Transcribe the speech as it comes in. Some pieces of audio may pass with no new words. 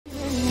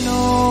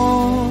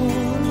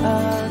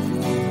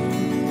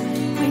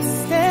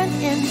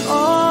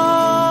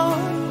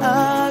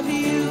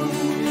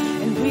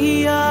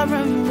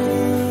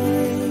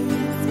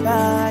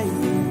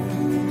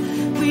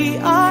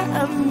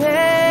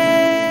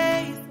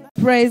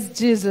Praise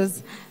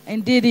Jesus.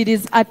 Indeed, it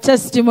is a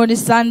testimony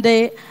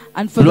Sunday,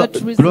 and for that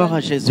reason, Gloire à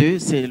Jésus,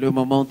 c'est le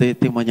moment des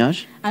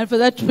témoignages. and for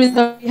that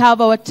reason, we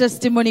have our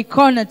testimony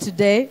corner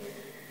today.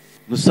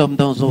 Nous sommes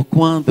dans un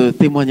coin de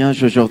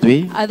témoignages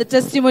aujourd'hui. At the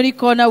testimony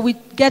corner, we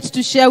get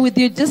to share with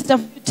you just a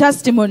few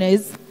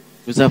testimonies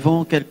Nous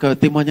avons quelques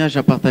témoignages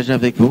à partager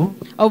avec vous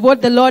of what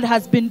the Lord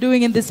has been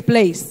doing in this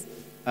place.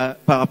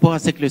 par rapport à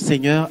ce que le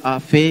Seigneur a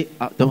fait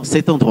dans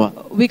cet endroit.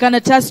 We can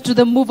attest to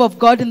the move of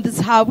God in this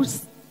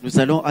house. Nous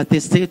allons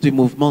attester du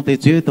mouvement de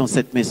Dieu dans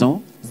cette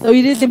maison. So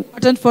it is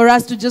important for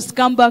us to just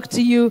come back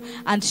to you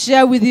and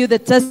share with you the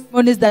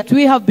testimonies that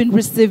we have been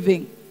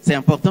receiving. C'est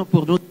important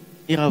pour nous de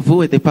venir à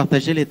vous et de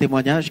partager les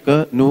témoignages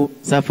que nous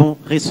avons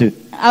reçus.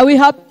 Are we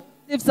happy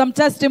to receive some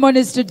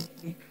testimonies today?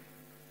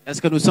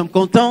 Est-ce que nous sommes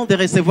contents de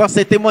recevoir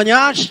ces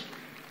témoignages?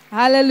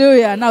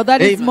 Hallelujah. Now that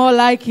is Amen. more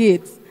like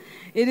it.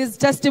 It is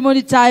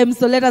testimony time,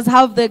 so let us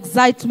have the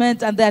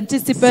excitement and the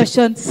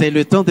anticipation C'est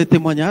le temps des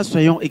témoignages.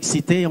 Soyons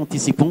excités et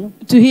anticipons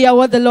to hear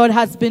what the Lord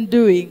has been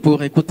doing.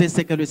 pour écouter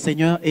ce que le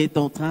Seigneur est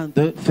en train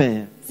de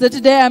faire. So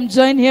today I'm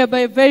joined here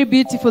by a very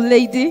beautiful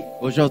lady,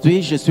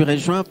 Aujourd'hui, je suis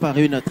rejoint par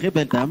une très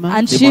belle dame,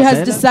 and she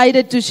has demoiselle.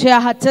 decided to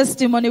share her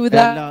testimony with Elle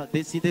us. a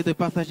décidé de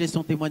partager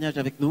son témoignage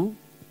avec nous.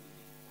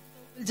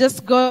 We'll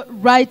just go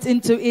right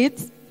into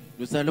it.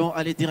 Nous allons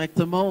aller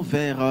directement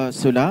vers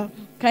cela.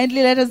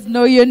 Kindly let us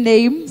know your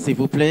name. S'il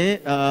vous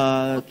plaît,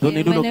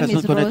 donnez-nous my name l'occasion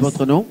is de connaître Rose.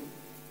 votre nom.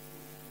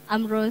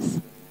 I'm Rose.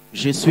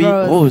 Je suis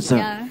Rose. Rose.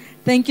 Yeah.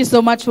 Thank you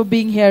so much for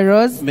being here,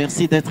 Rose.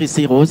 Merci d'être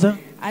ici, Rose.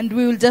 And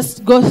we will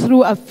just go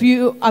through a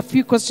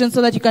few questions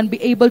so that you can be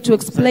able to Nous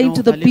explain allons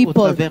to the aller au people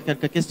travers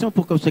quelques questions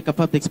pour que vous soyez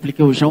capable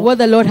d'expliquer aux gens what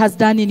the Lord has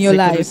done in ce your que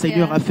le life.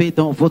 Seigneur Yeah. a fait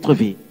dans votre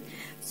vie.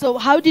 So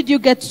how did you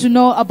get to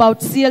know about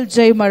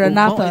CLJ Comment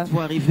Maranatha? êtes-vous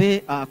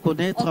arrivé à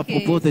connaître à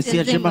propos de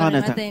CLJ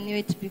Maranatha? I knew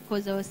it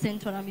because I was sent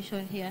on a mission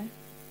here.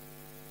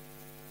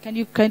 Can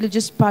you kindly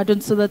just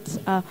pardon so that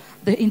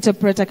the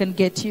interpreter can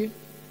get you?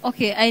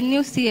 Okay, I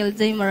knew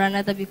CLJ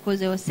Maranatha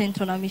because I was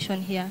sent on a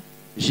mission here.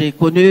 J'ai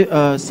connu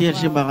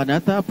CLJ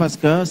Maranatha parce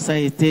que ça a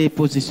été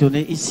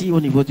positionné ici au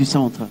niveau du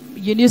centre.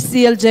 You knew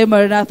CLJ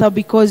Maranatha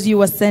because you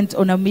were sent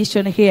on a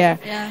mission here.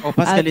 Yeah.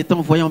 Parce qu'elle est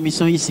envoyée en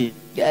mission ici.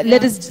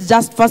 Let us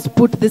just first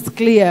put this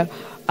clear.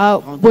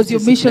 Was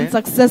your mission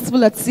clair.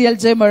 successful at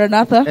CLJ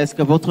Maranatha? Est-ce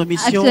que votre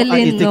mission a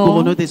Actually, été no.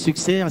 couronnée de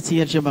succès à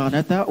CLJ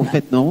Maranatha? Au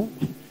fait, non.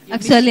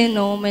 Actually,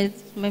 no,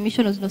 my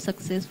mission was not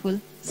successful.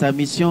 Sa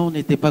mission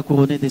n'était pas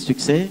couronnée de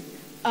succès.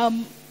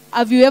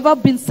 Have you ever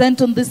been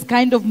sent on this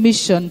kind of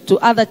mission to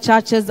other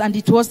churches and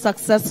it was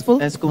successful?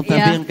 Est-ce qu'on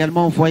t'avait Yeah.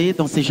 également envoyé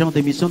dans ces genres de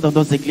missions dans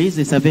nos églises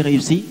et ça avait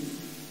réussi?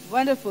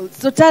 Wonderful.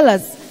 So tell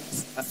us,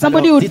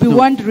 somebody Alors, would be dites-nous.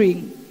 wondering,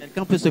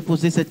 Quelqu'un peut se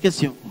poser cette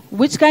question.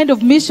 which kind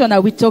of mission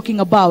are we talking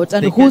about and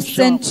De who quel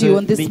genre sent you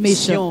on de this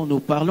mission? nous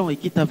parlons et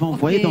qui t'avait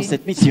envoyé Okay. dans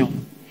cette mission?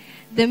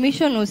 The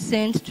mission was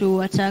sent to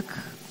attack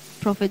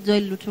Prophet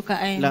Lutuka.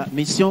 La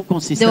mission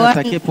consistait The à one-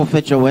 attaquer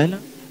Prophète Joël.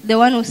 The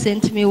one who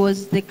sent me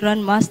was the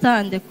Grand Master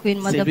and the Queen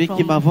C'est Mother lui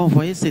qui m'avait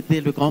envoyé, c'était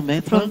le grand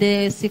maître from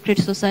the secret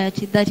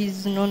society that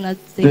is known as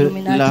the de la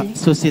Illuminati.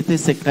 société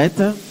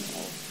secrète.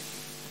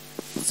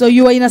 So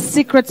you are in a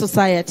secret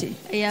society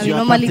Yeah, Tu we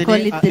normally call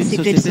appartenais it à the une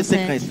secret société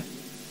society.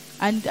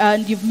 secrète.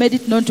 and you've made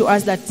it known to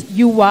us that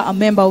you were a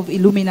member of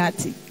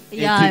Illuminati.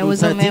 Yeah, et I tu nous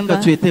was as a dit member.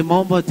 que tu étais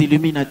membre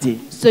d'Illuminati.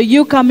 So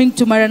you coming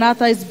to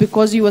Maranatha is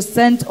because you were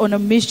sent on a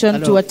mission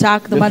to Alors,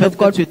 attack the le man fait of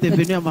God. que tu étais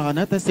venu à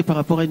Maranatha, c'est par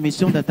rapport à une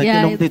mission d'attaquer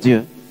Yeah, l'homme de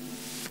Dieu.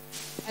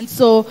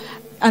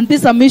 And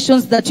these are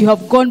missions that you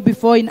have gone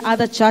before in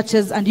other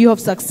churches and you have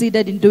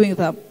succeeded in doing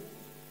them.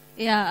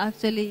 Yeah,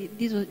 actually,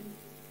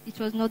 it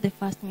was not the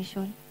first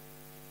mission.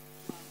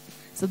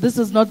 So this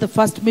is not the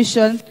first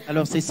mission.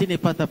 Alors, ceci n'est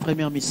pas ta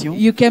première mission.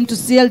 You came to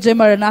CLJ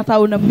Maranatha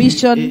on a Tu es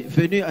mission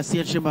venu à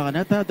CLJ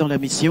Maranatha dans la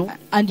mission.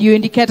 and you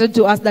indicated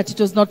to us that it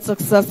was not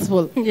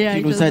successful. Yeah, Tu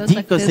it nous was as not dit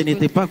que ce successful.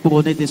 n'était pas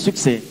couronné de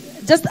succès.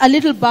 Just a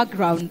little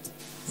background.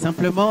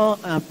 Simplement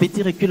un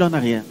petit recul en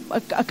arrière.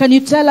 Can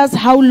you tell us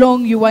how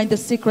long you were in the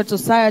secret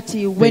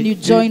society when you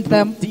Peux-tu joined nous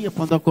them? dire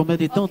pendant combien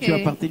de temps tu as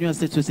Okay. appartenu à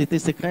cette société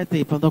secrète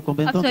et pendant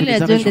combien de temps tu Actually, I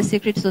les as joined the rejoints?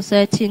 secret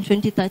society in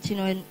 2013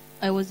 when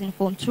I was in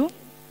Form 2.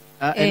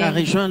 Elle a and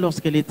rejoint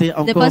lorsqu'elle était The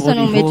encore au person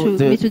who niveau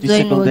made to du join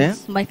secondaire.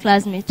 was my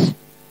classmate. He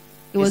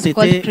Et was c'était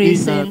called Chris,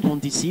 ton and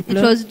disciple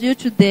it was due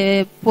to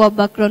the poor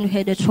background we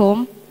had at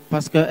home.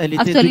 parce qu'elle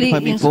était d'une Actually,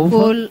 famille in pauvre.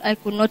 school, I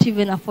could not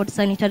even afford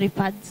sanitary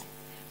pads.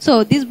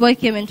 So this boy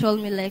came and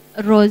told me, like,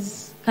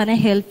 Rose, can I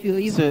help you?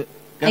 If Ce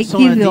I garçon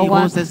give a dit, you a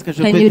work, Rose, est-ce que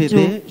je can peux you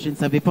t'aider? do? Je ne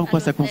savais pas en quoi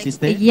I ça was like,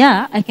 consistait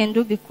yeah, I can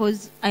do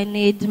because I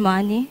need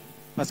money.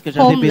 parce que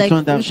j'avais Home, like, besoin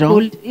we d'argent.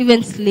 could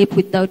even sleep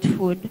without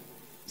food.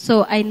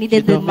 So I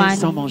needed the dormais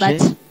sans money, manger.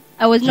 but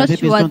I was not J'avais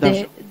sure besoin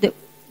d'argent.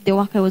 the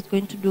work I was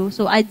going to do.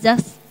 So I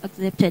just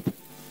accepted.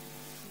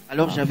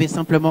 Alors j'avais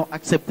simplement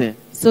accepté.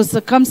 So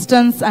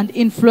circumstance and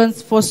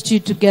influence forced you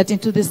to get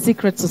into the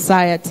secret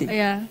society.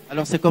 Yeah.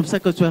 Alors c'est comme ça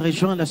que tu as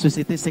rejoint la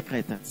société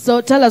secrète.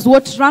 So tell us,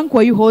 what rank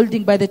were you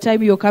holding by the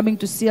time you were coming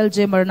to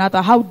CLJ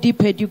Maranatha? How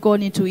deep had you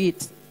gone into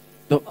it?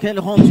 Donc quel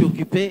rang tu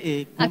occupais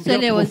et Actually,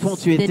 I combien was profond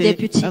tu the étais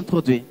deputy.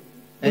 introduit?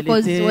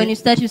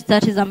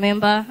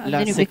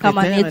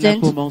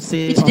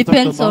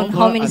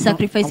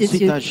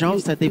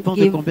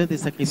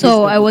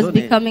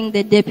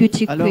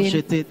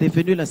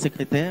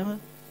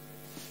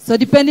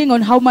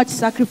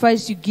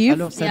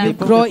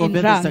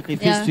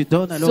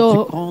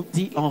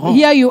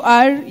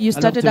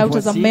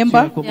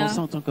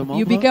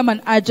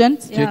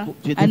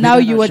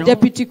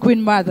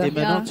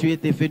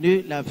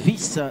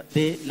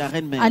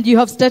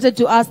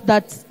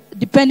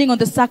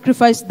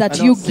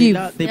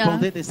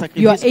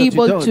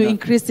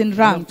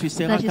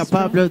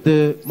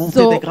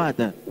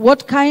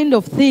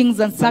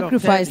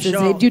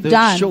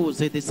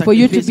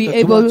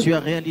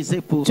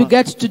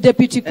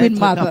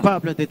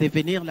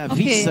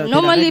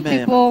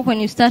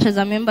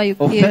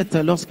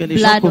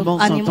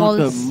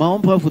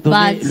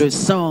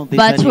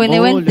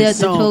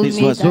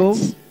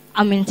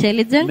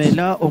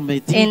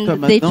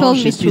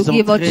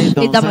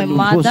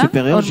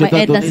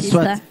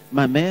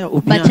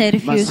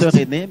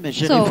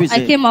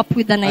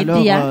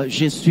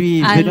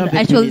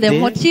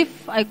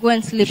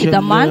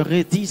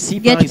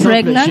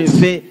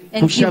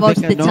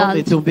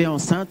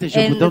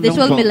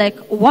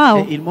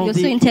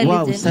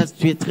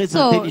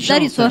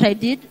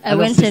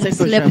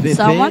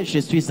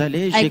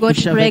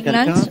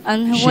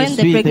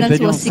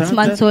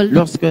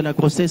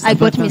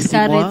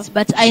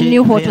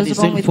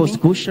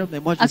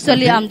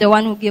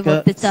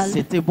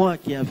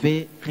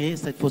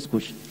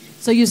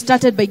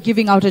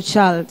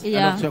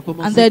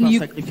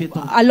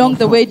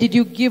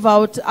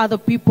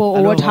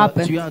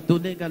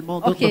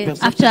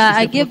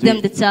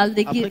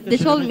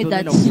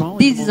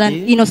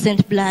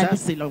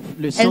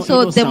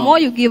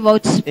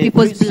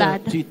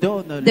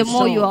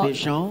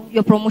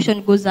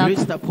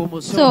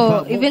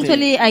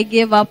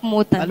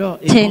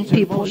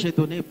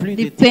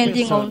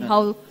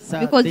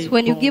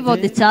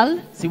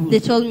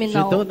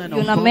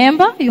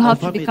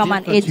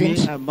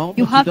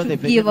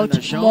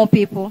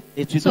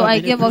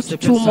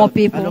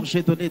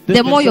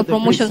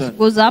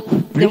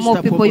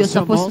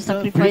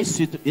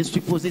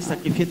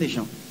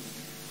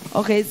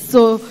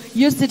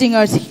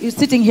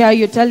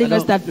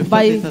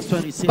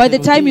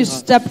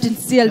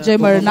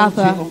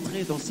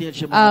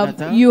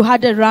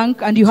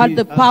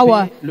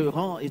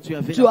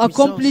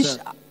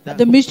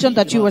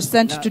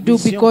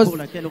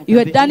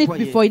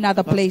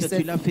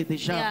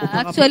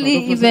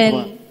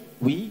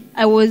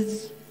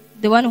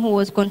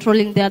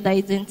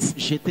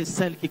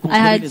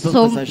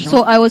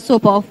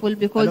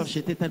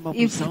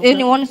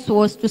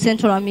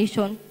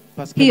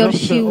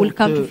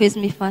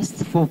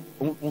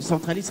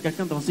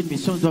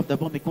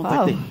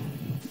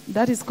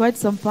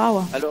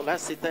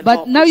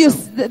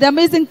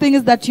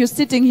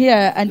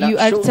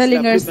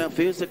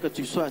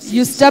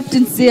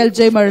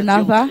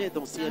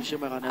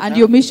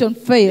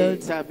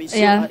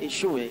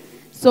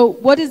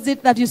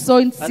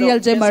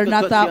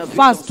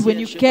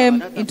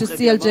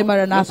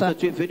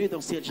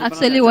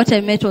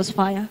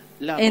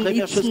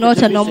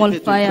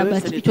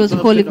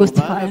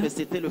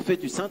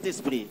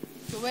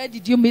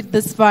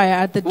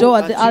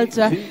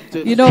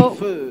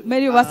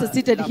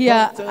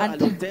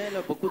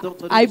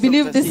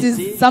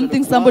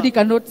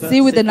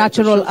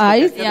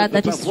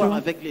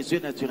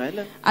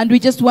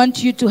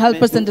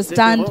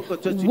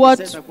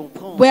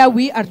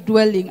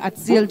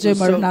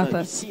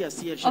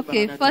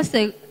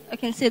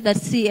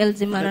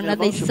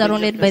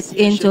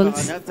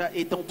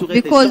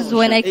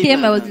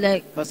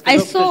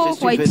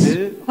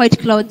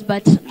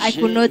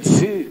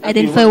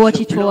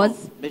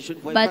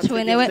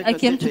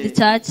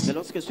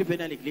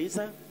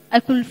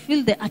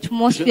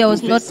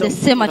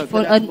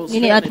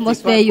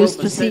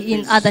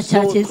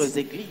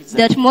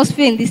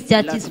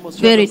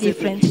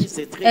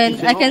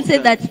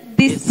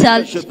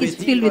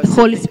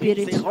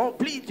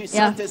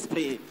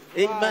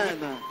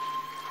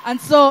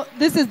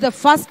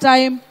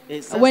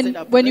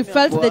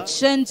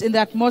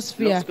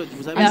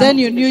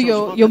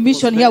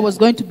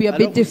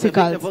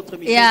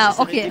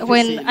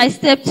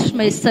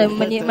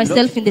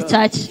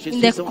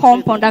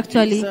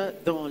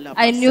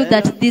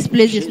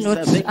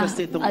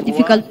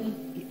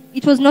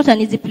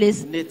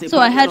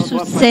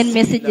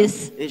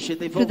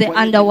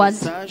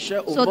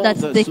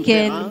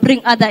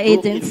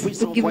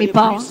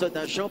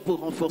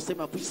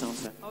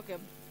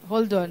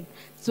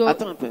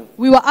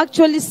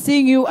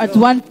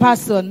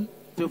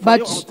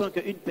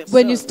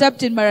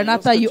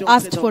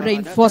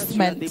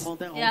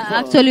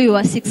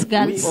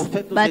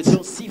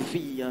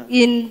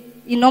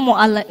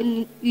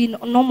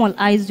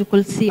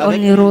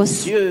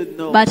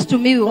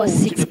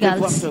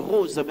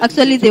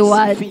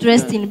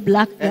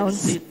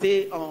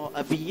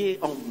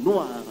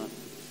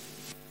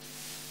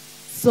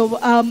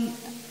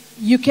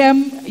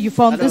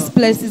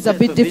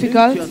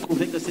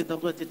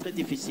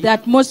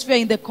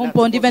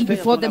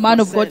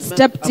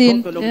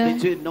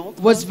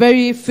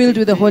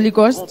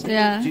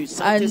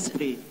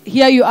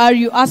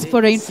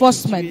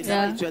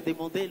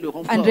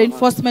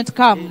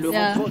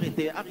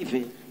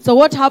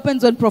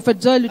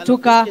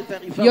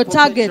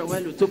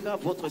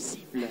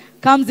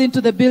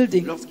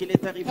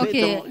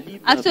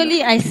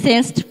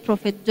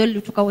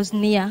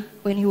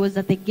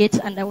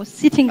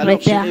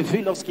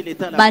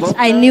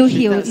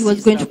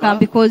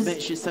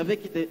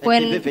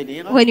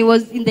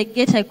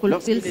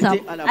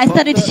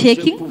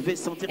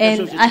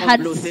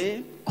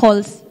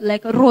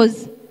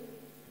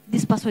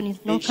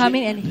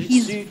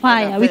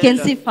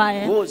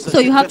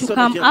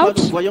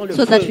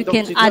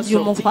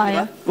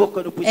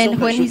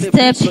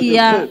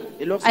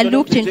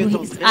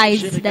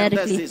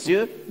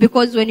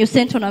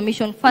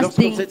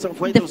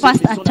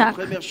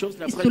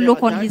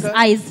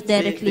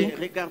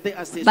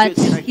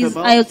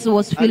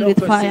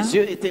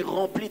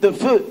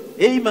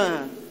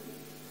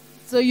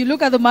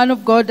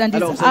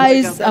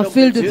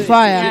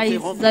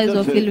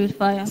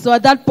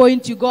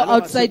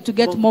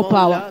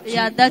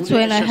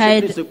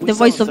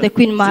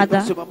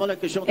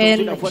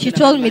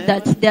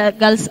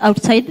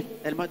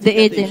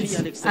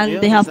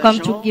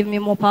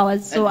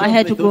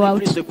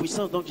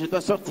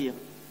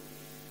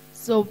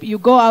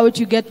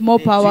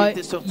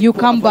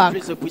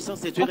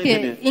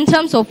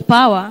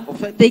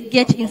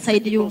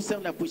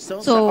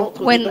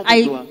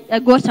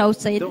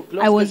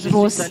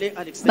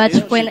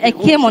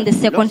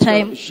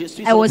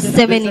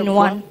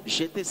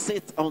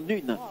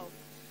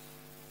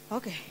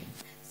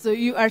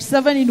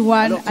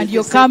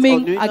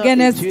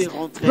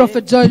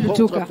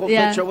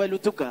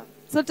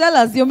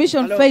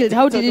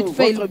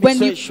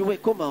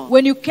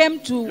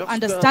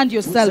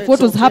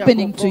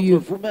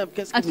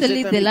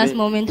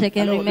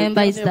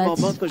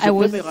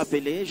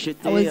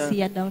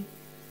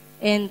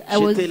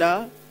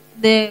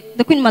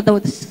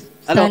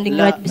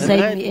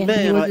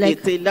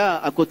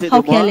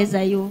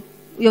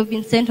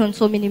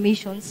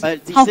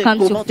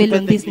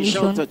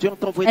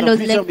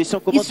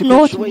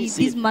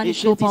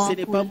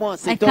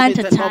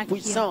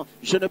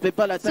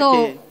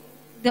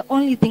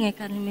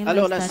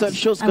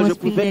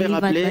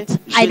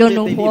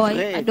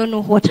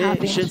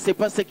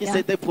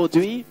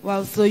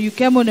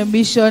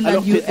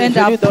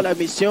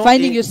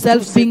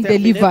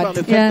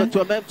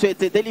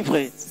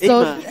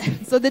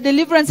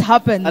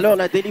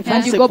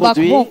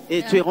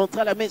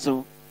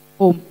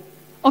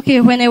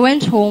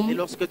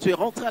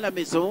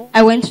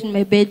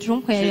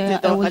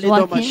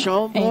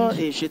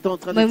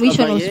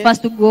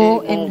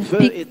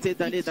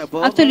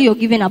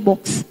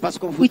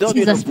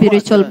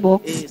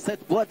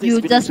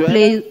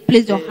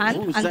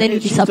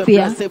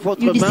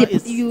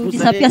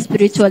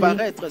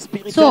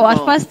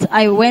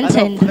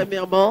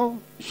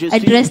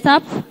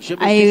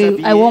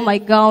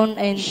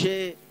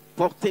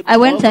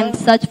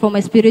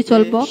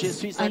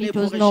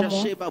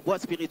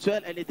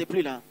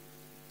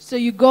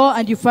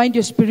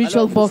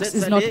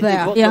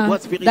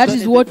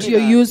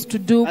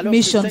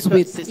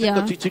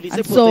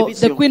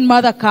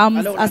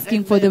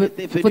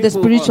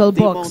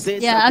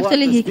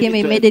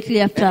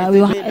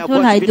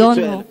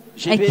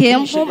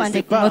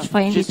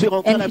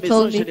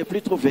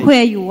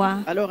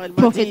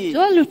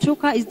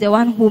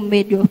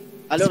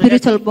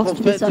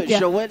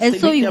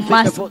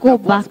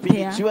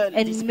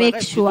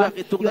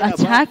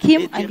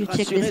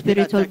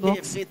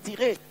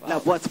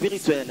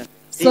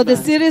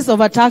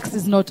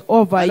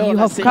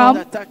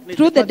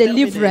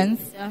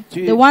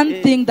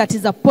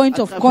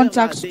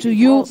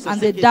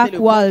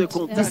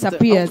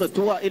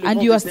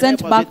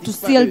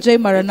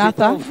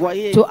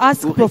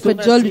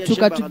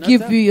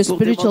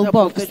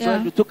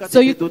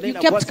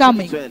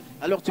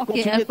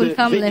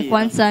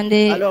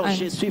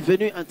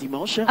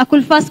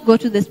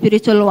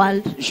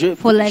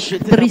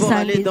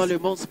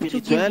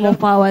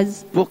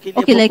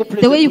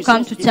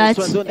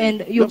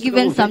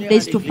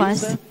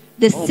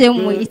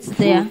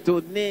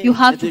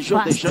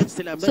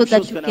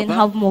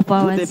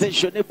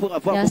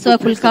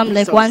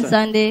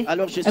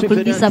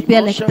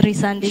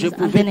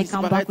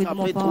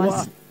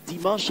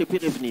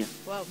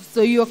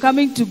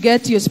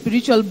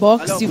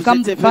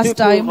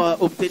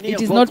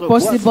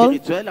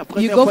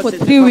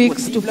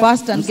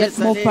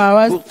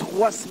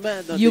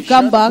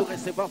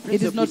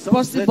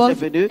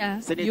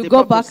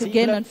 go back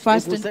again and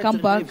fast and come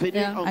back,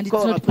 and it's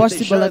not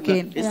possible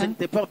again.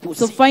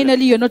 So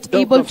finally, you're not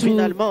able to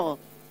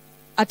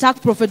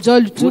attack Prophet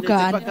Joel Lutuka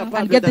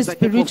and get this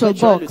spiritual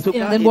box.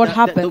 Then what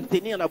happened?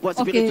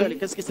 Okay.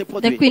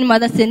 The Queen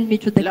Mother sent me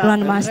to the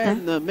Grandmaster,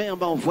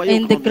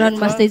 and the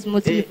Grandmaster is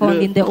mostly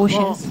found in the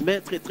oceans.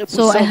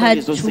 So I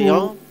had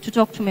to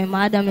talk to my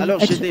madam, and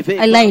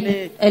I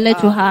lied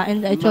to her,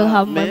 and I told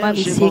her my mom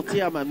is sick,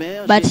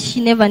 but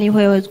she never knew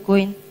where I was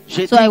going.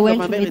 So I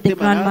went to meet the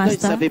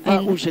Grandmaster,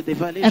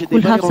 and I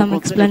could have some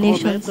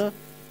explanations.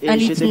 And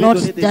it's not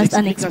just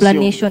an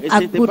explanation,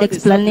 a good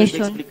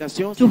explanation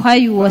to how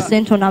you were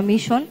sent on a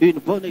mission.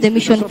 The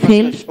mission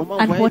failed,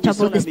 and what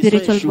about the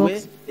spiritual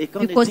box?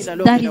 Because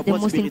that is the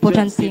most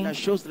important thing.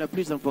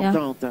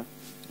 Yeah.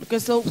 Okay,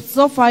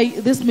 so far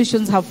these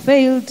missions have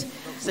failed.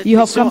 You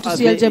have come to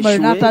CLJ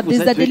Maranatha.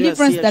 There's a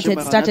deliverance that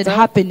had started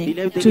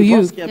happening to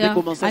you. Yeah.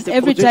 And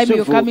every time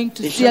you're coming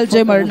to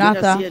CLJ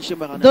Maranatha,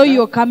 though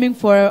you're coming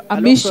for a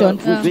mission,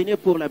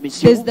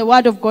 there's the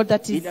word of God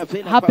that is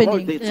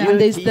happening. Yeah. And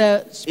there's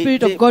the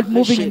Spirit of God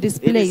moving in this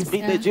place.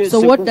 Yeah.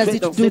 So what does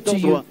it do to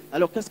you?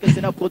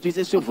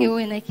 Okay,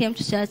 when I came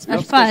to church,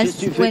 at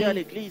first,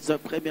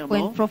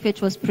 when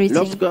Prophet was preaching,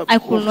 I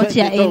could not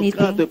hear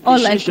anything.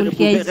 All I could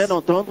hear is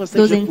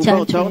those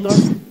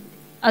enchantments.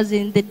 As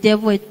in the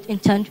devil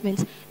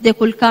enchantments. They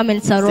could come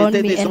and surround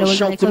me, and I was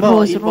like,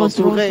 Rose, Rose,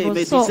 Rose,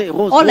 Rose. So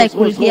all I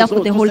could hear for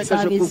the whole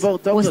service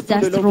was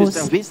just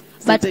Rose.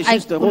 But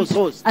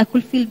I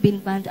could feel being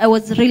burned. I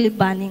was really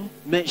burning.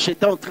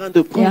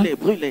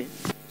 Yeah.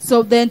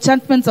 So the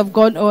enchantments have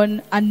gone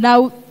on, and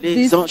now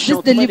this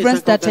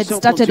deliverance that had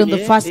started on the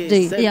first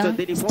day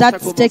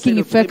starts taking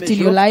effect in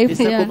your life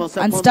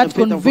and start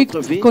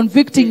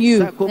convicting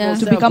you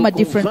to become a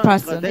different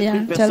person.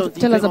 Yeah.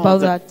 Tell us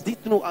about that.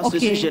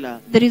 Okay,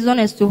 the reason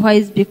as to why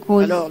is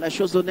because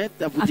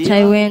after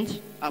I went,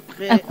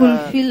 I could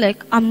feel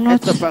like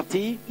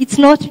it's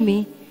not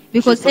me.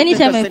 Because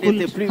anytime I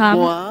could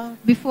come,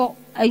 before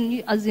I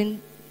knew, as in,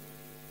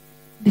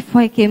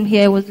 before I came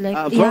here, I was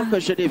like, yeah, I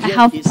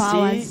have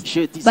powers.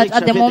 But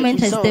at the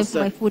moment I stepped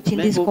my foot in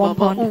this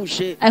compound,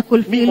 I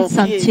could feel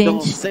some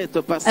change. I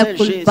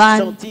could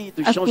burn.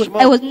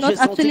 I was not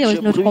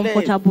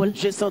comfortable.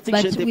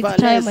 But with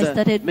time I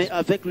started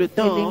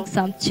feeling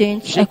some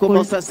change. I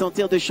could just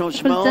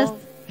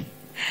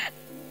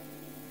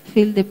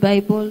feel the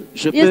Bible.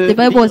 Yes, the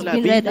Bible was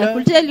being read. I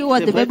could tell you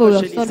what the Bible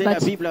was taught,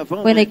 but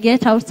when I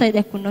get outside,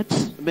 I could not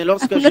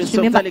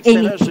remember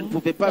anything.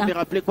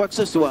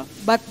 Yeah.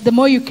 But the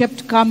more you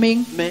kept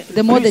coming,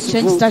 the more the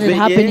change started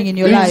happening in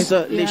your life.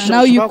 Yeah.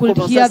 Now you could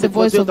hear the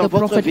voice of the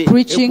prophet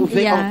preaching.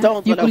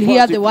 Yeah. You could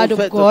hear the word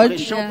of God.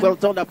 Yeah.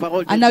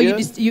 And now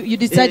you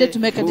decided to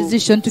make a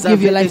decision to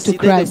give your life to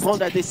Christ.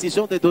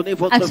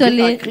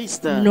 Actually,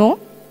 no.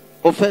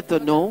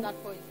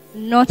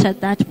 Not at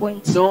that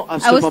point.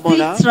 I was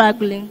still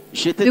struggling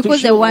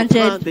because I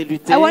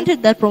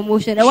wanted that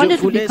promotion. I wanted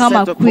to become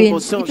a queen.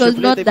 It was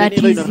not that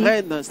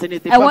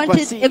easy. I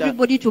wanted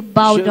everybody to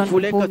bow down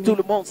before me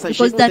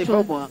because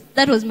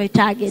that was my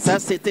target.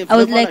 I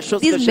was like,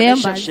 these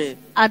members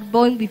are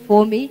bowing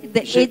before me.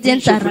 The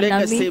agents are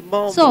under me.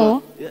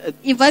 So,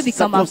 if I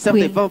become a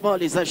queen,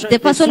 the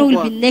person who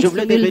will be next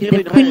to me will be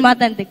the Queen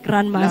Mother and the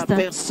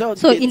Grandmaster.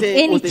 So, in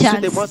any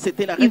chance,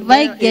 if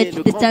I get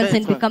the chance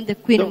and become the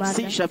Queen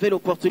Mother,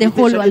 the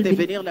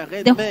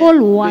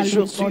whole world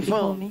will bow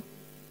before me.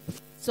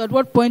 So, at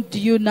what point do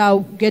you now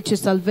get your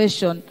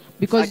salvation?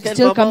 Because you're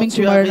still coming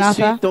to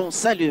Maranatha,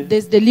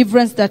 there's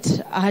deliverance that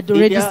had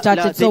already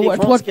started. So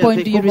at what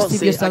point do you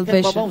receive your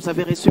salvation?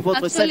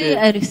 Actually,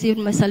 I received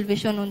my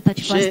salvation on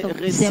 31st of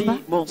December,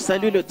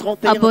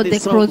 about the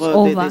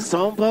crossover.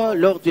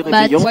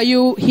 But were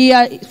you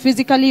here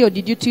physically or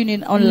did you tune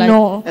in online?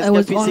 No, I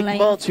was online.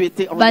 But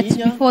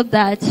before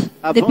that,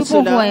 the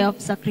people who I have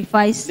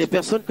sacrificed,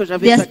 their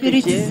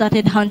spirits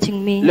started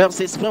hunting me. And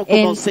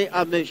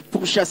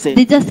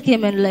they just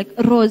came and like,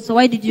 Rose,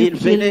 why did you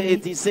kill me?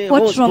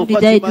 What's wrong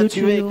did I do to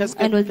you?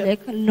 And I was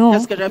like, no,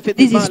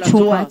 this is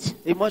too much.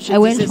 I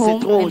went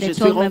home and I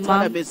told my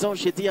mom,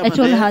 I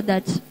told her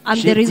that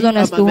I'm the reason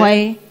as to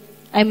why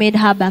I made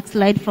her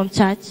backslide from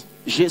church.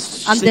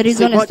 I'm the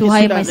reason as to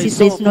why my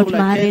sister is not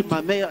married.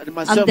 I'm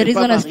the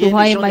reason as to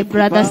why my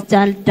brother's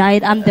child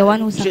died. I'm the one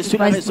who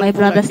sacrificed my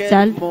brother's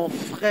child.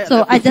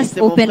 So I just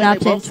opened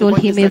up and told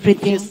him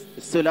everything.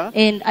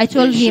 And I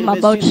told him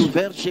about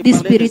these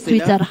spirits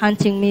which are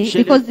hunting me.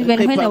 Because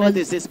even when I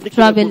was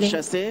traveling,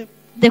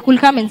 they could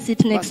come and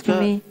sit next to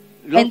me.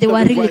 And they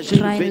were really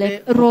trying,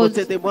 like, Rose,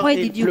 why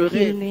did you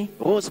kill me?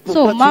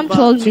 So Mom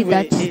told me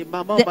that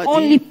the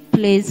only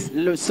place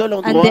and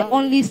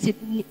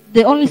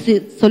the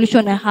only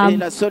solution I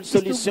have is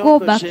to go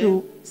back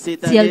to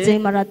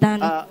CLJ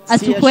Maranatha,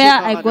 as to where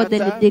I got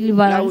the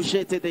deliverance.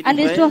 And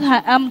I told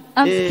her, I'm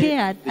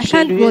scared. I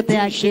can't go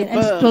there again.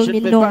 And she told me,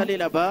 no, that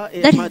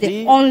is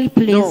the only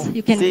place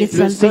you can get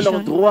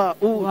salvation. Wow.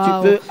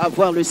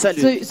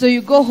 So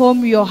you go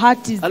home, your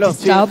heart is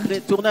disturbed.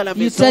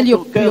 You tell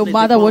your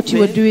mother what you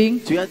were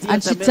doing,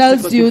 and she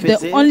tells you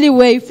the only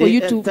way for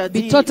you to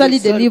be totally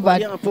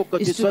delivered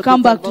is to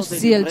come back to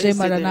CLJ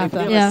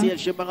Maranatha. Yeah.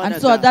 And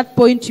so at that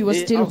point, you were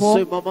still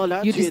home.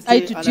 You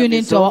decided to tune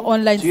into our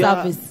online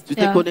service. service. Tu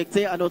t'es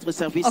connecté à notre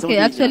service en Okay, ligne.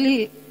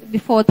 actually,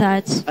 before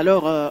that,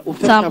 Alors, au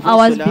fait some qu'avant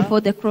hours cela,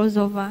 before the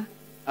crossover,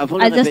 avant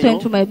le I just réveillon, went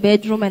to my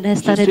bedroom and I je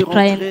started suis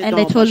crying rentré and dans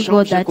I ma told chambre,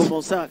 God j'ai that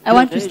commencé à I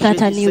want to pleurer, start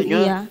j'ai a dit, new Seigneur,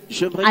 year,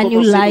 j'aimerais a new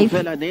commencer une life.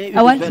 nouvelle année, I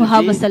want to une have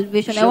a nouvelle vie.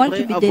 salvation. I want to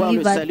J'aimerais be avoir le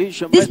delivered. salut,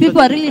 j'aimerais These être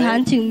people are really délivré.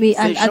 hunting me, Ces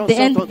and gens at the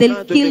sont end en they'll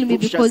train de kill me me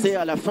because pourchasser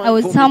à la fin, I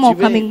was pour me somehow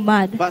tuer, coming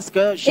mad. parce que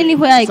je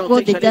Anywhere I sentais go,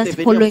 que they j'allais just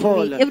devenir following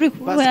folle, me. Everywhere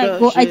I parce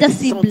go, que I je just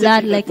see sentais blood,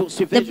 qu'ils me like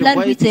poursuivaient, the je blood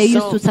voyais which I du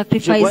used sang, to je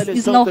voyais sacrifice le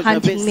is sang now que j'avais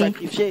hunting me.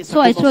 sacrifié, ça So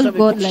I commençait à told me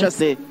God, like,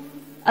 pourchasser.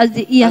 as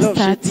the year Alors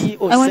j'ai starts, dit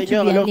au I want to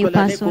Seigneur, be a alors new que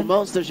l'année person.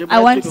 commence, I j'aimerais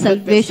want être une nouvelle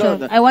salvation.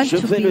 personne. I want Je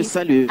to veux le be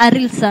salut. a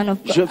real son of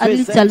Je God, a veux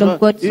real child of être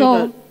God.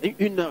 So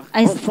une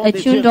I enfant de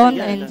Dieu tuned on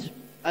réel. and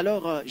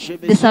Alors, je me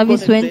the suis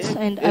service connecté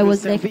went and et I le was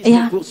service like, s'est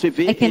yeah,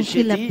 poursuivi I et can j'ai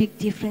feel a dit, big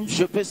difference.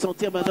 je peux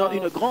sentir maintenant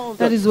une grande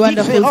That is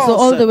wonderful. différence. So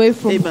all the way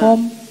from Amen.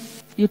 home,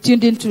 you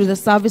tuned into the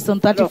service on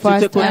Alors, tu te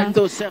 31st, connectes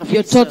and au service.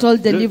 your total Le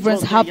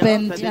deliverance 31,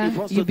 happened. ta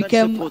délivrance You totale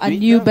became s'est a produite.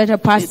 new, better Et tu es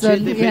person.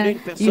 devenu une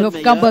personne You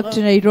have come back to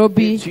meilleure. Et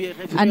Nairobi, tu es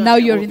revenu and à now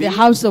you're in Nairobi. the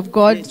house of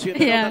God. Et tu es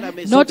maintenant dans la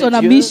maison Not de on a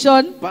Dieu,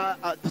 mission, pas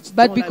but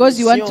dans la because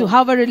you want to mission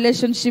have a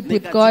relationship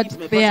with God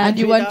négative, mais parce and que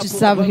you tu es want là to pour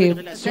serve avoir une Him.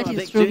 relation That is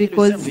avec true Dieu et le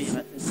because servir.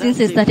 Ça, since I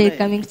c'est started vrai.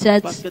 coming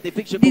church, Parce que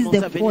depuis que je this is commence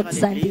the à venir à fourth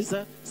Sunday. l'église,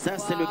 ça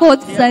c'est le Fourth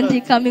quatrième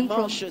Sunday coming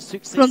dimanche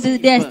from the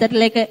day I successif. started.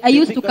 Like I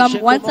used to Depuis que come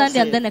j'ai one commencé, Sunday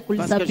and then I could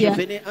parce que je disappear.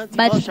 venais un But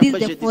dimanche, this is après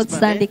the je fourth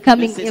disparais. Sunday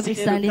coming Mais every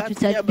ceci est le Sunday to church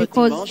quatrième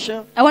because dimanche,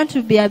 I want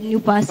to be a new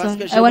parce person.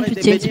 que I want to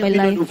j'aimerais change devenir my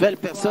une life. nouvelle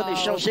personne et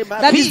changer ma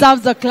That vie.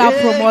 deserves a clap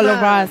from all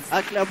of Amen. us.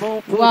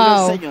 Acclamons pour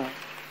Wow. le Seigneur.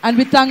 And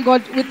we thank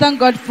God. We thank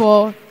God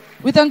for.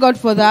 We thank God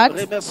for that.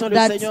 Remercions le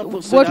That Seigneur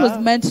pour what cela. was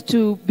meant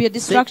to be a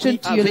distraction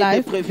to your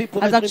life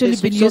has actually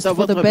been used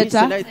for the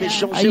better.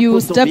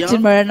 You stepped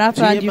in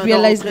Maranatha and you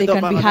realized there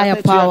can be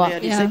higher power.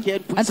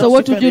 And so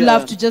what would you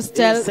love to just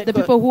tell the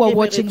people who are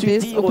watching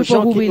this, or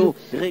people who will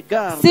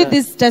see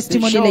this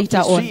testimony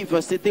later on?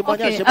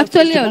 Okay,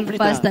 actually I will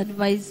first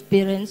advise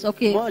parents,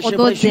 okay,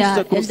 although they are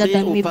elder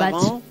than me,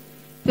 but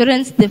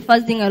parents, the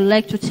first thing I would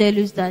like to tell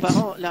you is that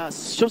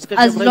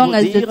as long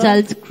as the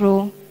child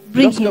grows,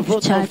 bring him to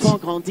church,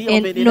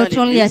 and not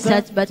only at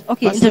church but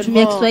okay,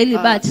 nitatumia Kiswahili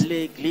but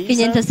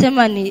kenye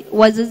nitasema ni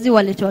wazazi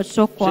walete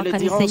watoto kwa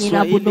kanisa yenye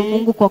inaabudu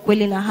Mungu kwa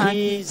kweli na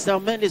haki,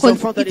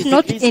 because it's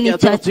not any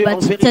church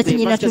but church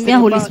yenye inatumia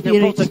Holy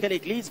Spirit,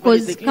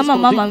 because kama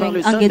mama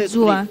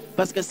angejua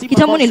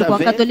kitambo nilikuwa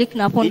Catholic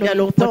na hapo ndo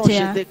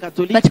nilipotea,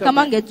 but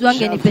kama angejua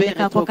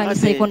angenipeleka kwa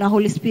kanisa iko na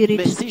Holy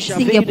Spirit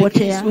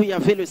singepotea.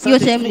 Hiyo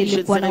time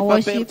nilikuwa na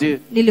worship,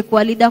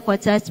 nilikuwa leader kwa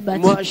church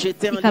but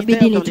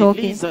ikabidi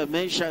nitoke.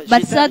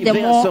 But sasa the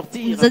more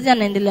mzazi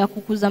anaendelea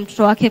kukuza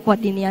mtoto wake kwa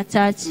dini ya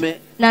church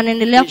na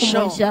anaendelea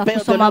kumwonyesha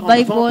kusoma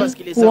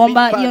Bible,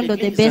 kuomba, hiyo ndo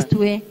the best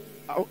way.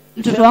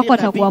 Mtoto wako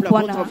atakuwa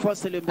poa na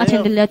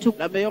ataendelea tu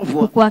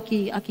kukua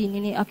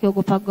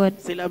akiogopa God.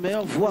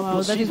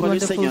 Wow, that is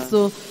wonderful.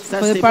 So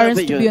for the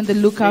parents to be on the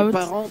lookout,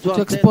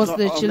 to expose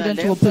their children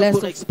to a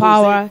place of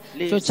power,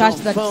 to a church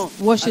that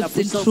worships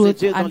in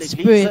truth and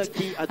spirit,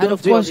 and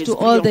of course to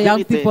all the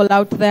young people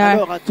out there,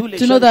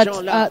 to know that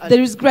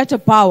there is greater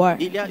power.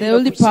 The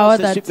only power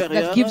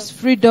that gives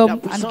freedom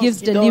and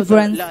gives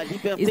deliverance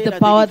is the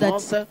power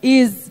that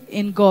is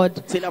in God.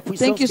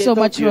 Thank you so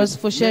much, Rose,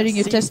 for sharing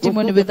your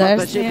testimony with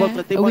us.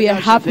 We are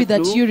happy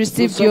that you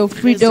received your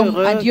freedom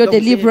and your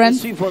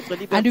deliverance.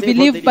 And we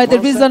believe by the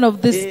reason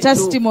of this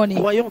testimony,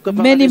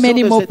 many,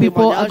 many more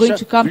people are going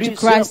to come to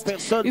Christ.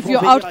 If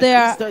you're out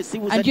there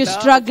and you're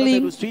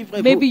struggling,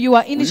 maybe you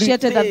are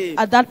initiated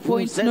at that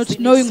point, not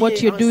knowing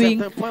what you're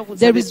doing,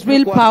 there is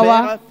real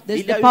power.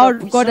 There's the power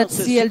of God at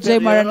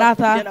CLJ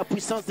Maranatha.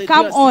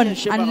 Come on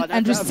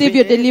and receive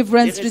your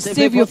deliverance,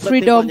 receive your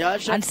freedom,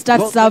 and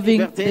start serving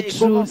the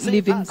true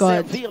living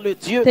God.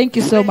 Thank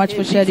you so much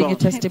for sharing your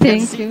testimony.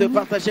 Thank you. De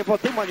partager vos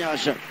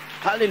témoignages.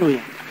 Alléluia.